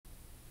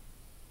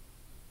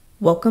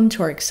Welcome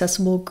to our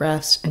Accessible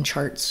Graphs and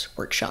Charts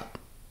workshop.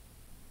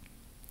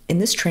 In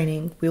this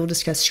training, we will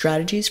discuss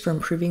strategies for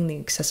improving the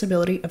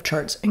accessibility of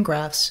charts and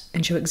graphs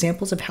and show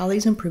examples of how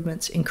these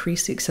improvements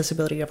increase the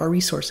accessibility of our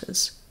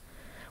resources.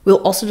 We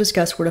will also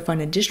discuss where to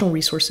find additional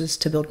resources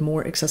to build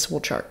more accessible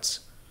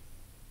charts.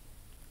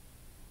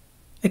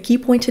 A key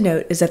point to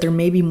note is that there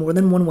may be more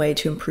than one way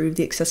to improve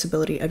the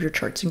accessibility of your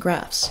charts and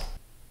graphs.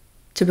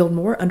 To build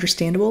more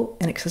understandable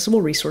and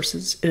accessible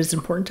resources, it is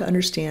important to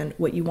understand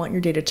what you want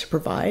your data to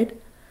provide,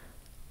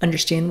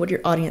 understand what your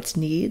audience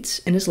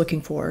needs and is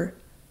looking for,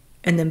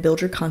 and then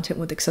build your content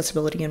with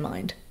accessibility in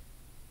mind.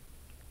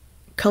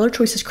 Color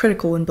choice is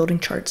critical when building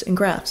charts and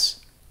graphs.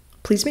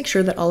 Please make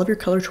sure that all of your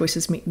color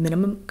choices meet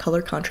minimum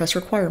color contrast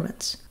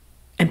requirements,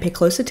 and pay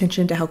close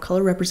attention to how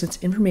color represents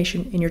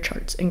information in your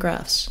charts and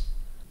graphs.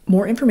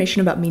 More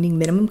information about meeting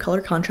minimum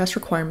color contrast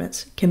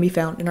requirements can be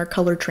found in our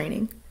color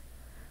training.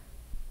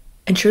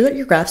 Ensure that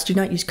your graphs do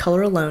not use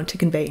color alone to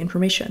convey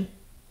information.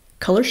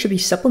 Color should be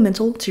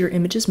supplemental to your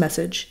image's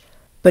message,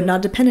 but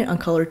not dependent on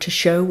color to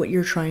show what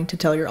you're trying to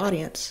tell your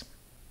audience.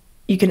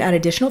 You can add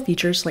additional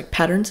features like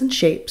patterns and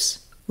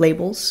shapes,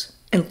 labels,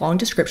 and long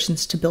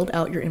descriptions to build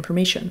out your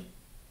information.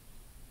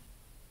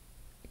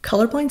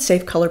 Colorblind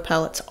safe color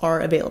palettes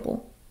are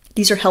available.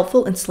 These are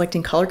helpful in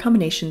selecting color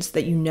combinations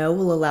that you know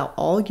will allow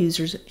all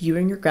users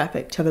viewing your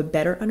graphic to have a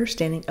better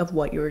understanding of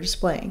what you are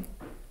displaying.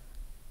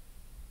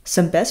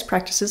 Some best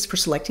practices for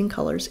selecting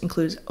colors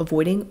include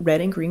avoiding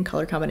red and green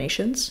color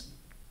combinations,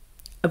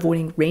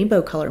 avoiding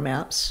rainbow color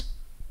maps,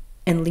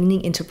 and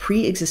leaning into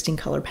pre-existing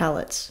color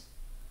palettes.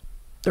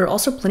 There are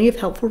also plenty of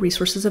helpful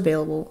resources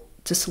available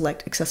to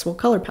select accessible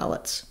color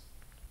palettes.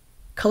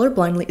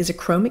 Colorblindly is a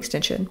Chrome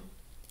extension,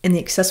 and the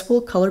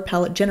Accessible Color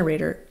Palette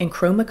Generator and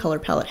Chroma Color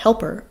Palette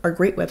Helper are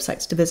great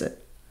websites to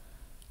visit.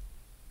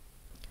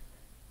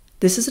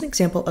 This is an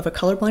example of a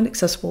colorblind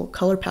accessible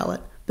color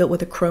palette built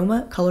with a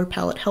Chroma Color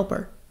Palette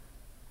Helper.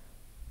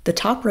 The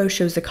top row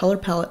shows the color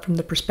palette from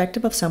the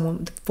perspective of someone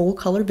with full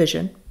color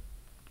vision.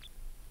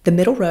 The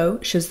middle row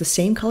shows the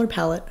same color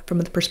palette from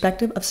the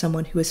perspective of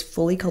someone who is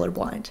fully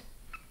colorblind.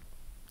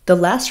 The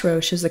last row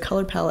shows the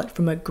color palette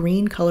from a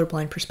green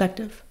colorblind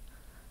perspective.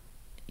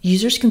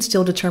 Users can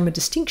still determine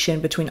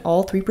distinction between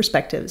all three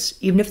perspectives,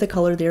 even if the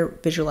color they're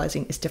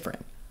visualizing is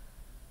different.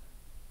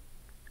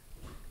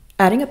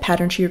 Adding a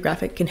pattern to your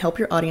graphic can help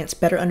your audience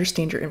better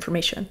understand your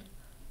information.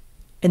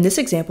 In this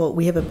example,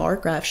 we have a bar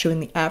graph showing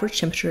the average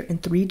temperature in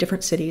 3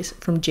 different cities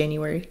from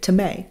January to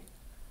May.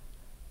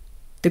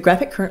 The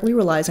graphic currently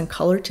relies on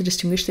color to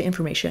distinguish the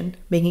information,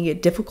 making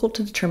it difficult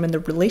to determine the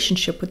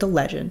relationship with the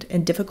legend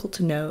and difficult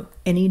to know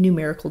any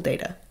numerical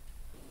data.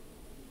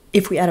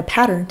 If we add a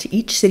pattern to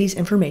each city's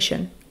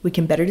information, we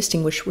can better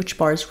distinguish which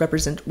bars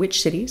represent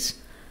which cities,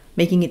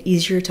 making it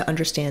easier to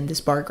understand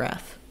this bar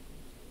graph.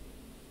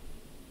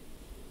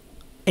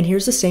 And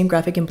here's the same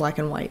graphic in black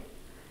and white.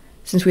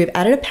 Since we have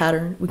added a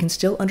pattern, we can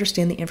still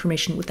understand the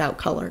information without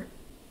color.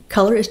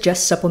 Color is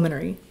just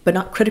supplementary, but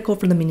not critical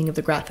for the meaning of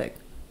the graphic.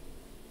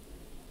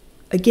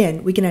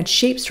 Again, we can add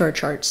shapes to our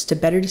charts to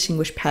better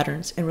distinguish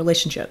patterns and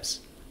relationships.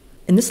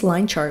 In this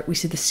line chart, we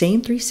see the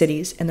same 3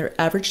 cities and their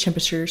average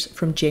temperatures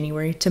from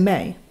January to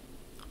May,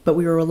 but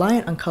we are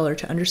reliant on color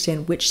to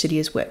understand which city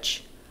is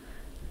which.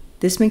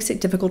 This makes it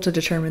difficult to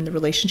determine the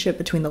relationship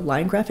between the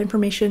line graph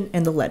information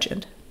and the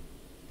legend.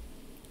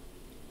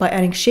 By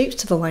adding shapes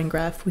to the line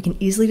graph, we can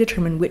easily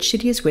determine which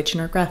city is which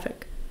in our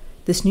graphic.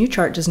 This new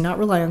chart does not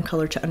rely on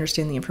color to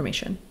understand the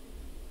information.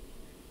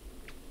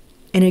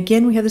 And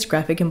again, we have this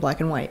graphic in black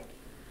and white.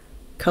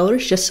 Color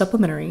is just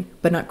supplementary,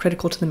 but not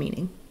critical to the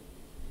meaning.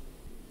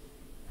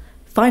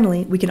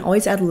 Finally, we can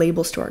always add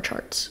labels to our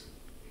charts.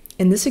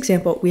 In this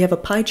example, we have a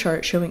pie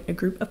chart showing a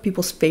group of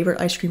people's favorite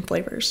ice cream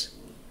flavors.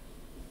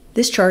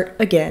 This chart,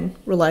 again,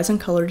 relies on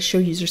color to show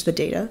users the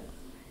data,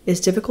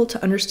 is difficult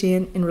to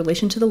understand in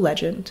relation to the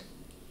legend,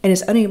 and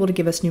is unable to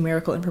give us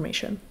numerical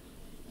information.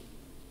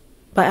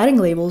 By adding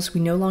labels, we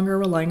no longer are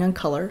relying on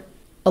color,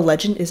 a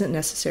legend isn't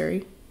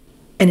necessary,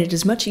 and it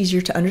is much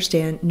easier to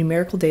understand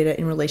numerical data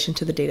in relation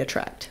to the data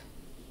tracked.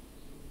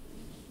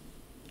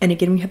 And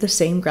again, we have the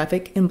same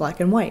graphic in black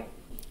and white,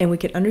 and we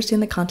can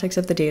understand the context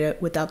of the data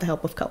without the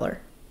help of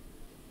color.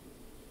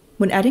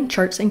 When adding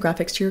charts and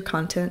graphics to your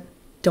content,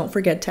 don't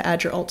forget to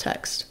add your alt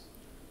text.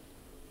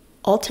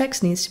 Alt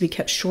text needs to be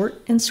kept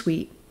short and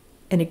sweet,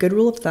 and a good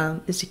rule of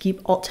thumb is to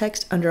keep alt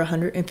text under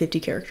 150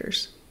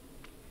 characters.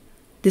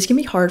 This can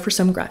be hard for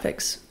some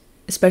graphics,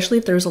 especially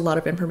if there is a lot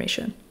of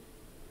information.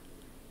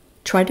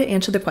 Try to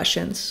answer the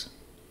questions: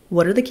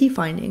 what are the key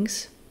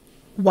findings?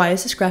 Why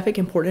is this graphic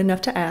important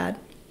enough to add?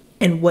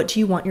 And what do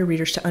you want your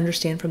readers to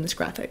understand from this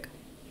graphic?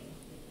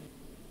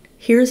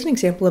 Here is an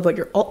example of what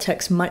your alt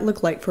text might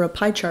look like for a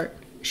pie chart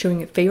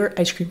showing favorite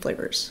ice cream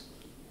flavors.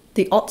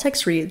 The alt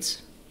text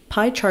reads,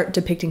 "Pie chart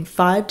depicting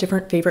 5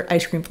 different favorite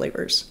ice cream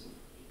flavors.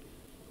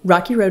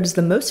 Rocky Road is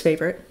the most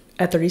favorite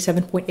at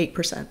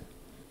 37.8%.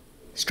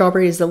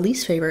 Strawberry is the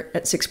least favorite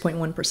at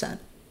 6.1%.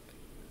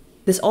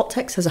 This alt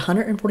text has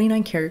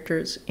 149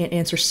 characters and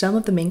answers some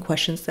of the main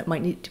questions that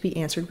might need to be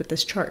answered with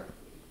this chart.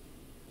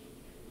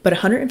 but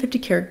 150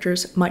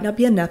 characters might not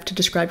be enough to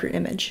describe your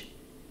image.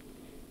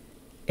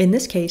 In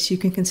this case, you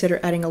can consider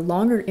adding a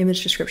longer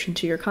image description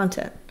to your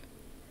content.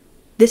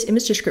 This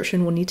image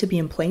description will need to be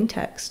in plain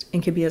text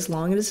and can be as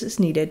long as is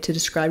needed to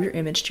describe your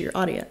image to your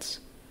audience.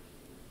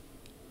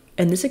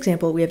 In this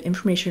example, we have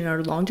information in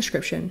our long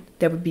description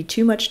that would be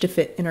too much to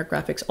fit in our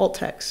graphics alt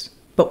text,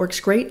 but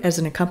works great as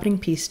an accompanying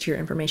piece to your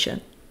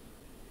information.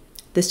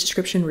 This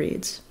description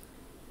reads,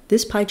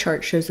 "This pie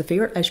chart shows the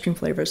favorite ice cream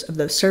flavors of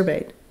those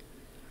surveyed.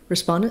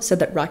 Respondents said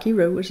that Rocky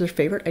Road was their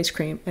favorite ice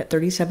cream at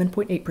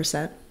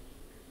 37.8%,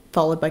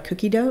 followed by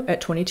cookie dough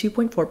at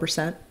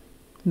 22.4%,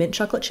 mint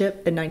chocolate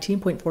chip at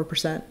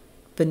 19.4%,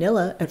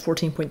 vanilla at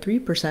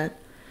 14.3%,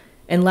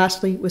 and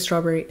lastly with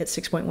strawberry at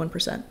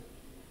 6.1%.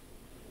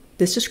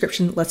 This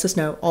description lets us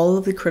know all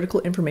of the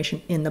critical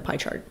information in the pie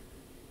chart.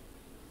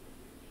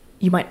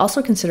 You might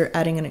also consider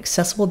adding an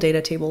accessible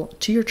data table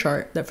to your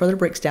chart that further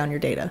breaks down your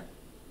data.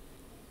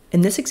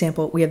 In this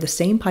example, we have the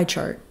same pie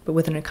chart, but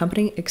with an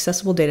accompanying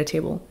accessible data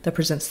table that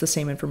presents the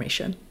same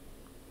information.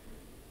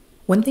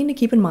 One thing to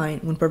keep in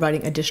mind when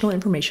providing additional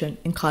information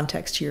and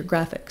context to your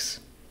graphics.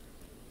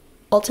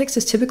 Alt text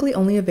is typically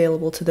only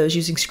available to those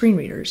using screen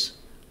readers,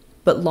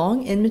 but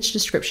long image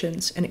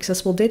descriptions and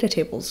accessible data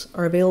tables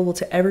are available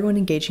to everyone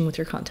engaging with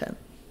your content.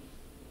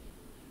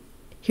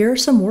 Here are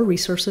some more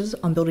resources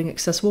on building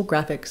accessible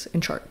graphics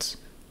and charts.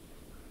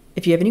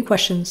 If you have any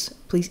questions,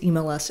 please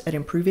email us at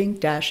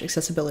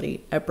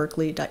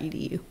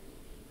improving-accessibility@berkeley.edu.